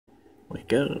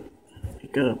Wake up.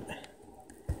 Wake up.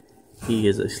 He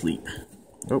is asleep.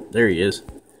 Oh, there he is.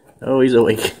 Oh, he's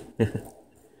awake.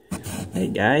 Hey,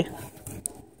 guy.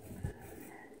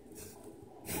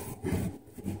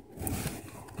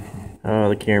 Oh,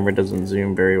 the camera doesn't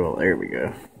zoom very well. There we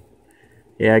go.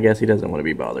 Yeah, I guess he doesn't want to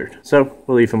be bothered. So,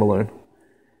 we'll leave him alone.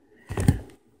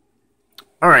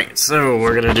 Alright, so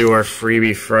we're going to do our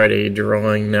Freebie Friday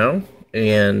drawing now.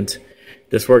 And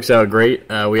this works out great.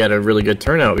 We had a really good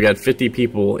turnout. We got 50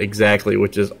 people exactly,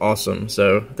 which is awesome.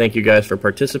 So, thank you guys for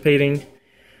participating.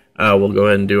 We'll go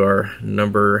ahead and do our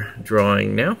number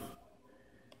drawing now.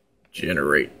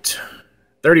 Generate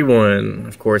 31.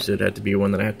 Of course, it had to be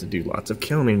one that I have to do lots of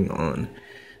counting on.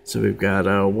 So we've got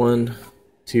 1,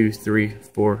 2, 3,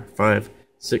 4, 5,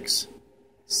 6,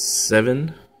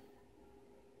 7.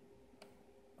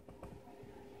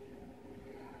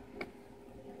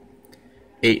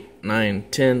 8, 9,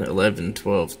 10, 11,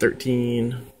 12,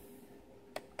 13.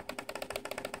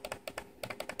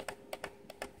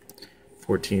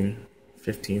 14,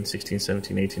 15, 16,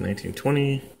 17, 18, 19,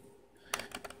 20.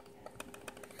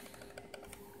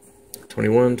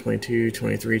 21, 22,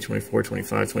 23, 24,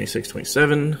 25, 26,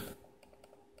 27.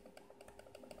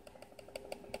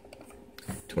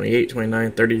 28,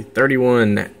 29, 30,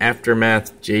 31.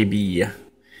 Aftermath JB.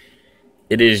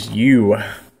 It is you.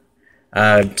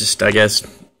 Just, I guess,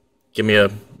 give me a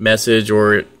message,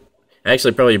 or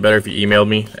actually probably better if you emailed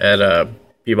me at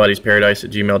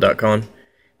peabodysparadise@gmail.com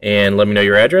and let me know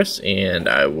your address, and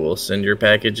I will send your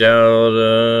package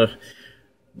out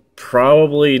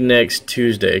probably next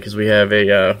Tuesday, because we have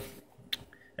a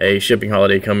shipping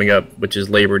holiday coming up, which is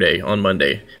Labor Day on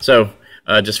Monday. So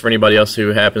just for anybody else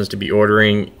who happens to be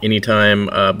ordering anytime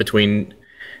between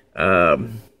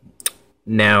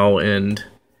now and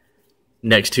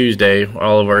next Tuesday,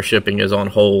 all of our shipping is on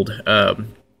hold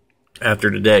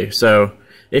after today. So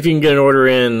if you can get an order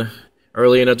in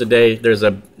early enough today, there's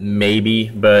a maybe,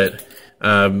 but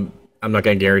I'm not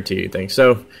going to guarantee anything.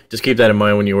 So just keep that in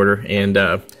mind when you order. And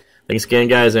thanks again,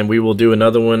 guys, and we will do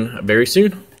another one very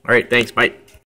soon. All right, thanks. Bye.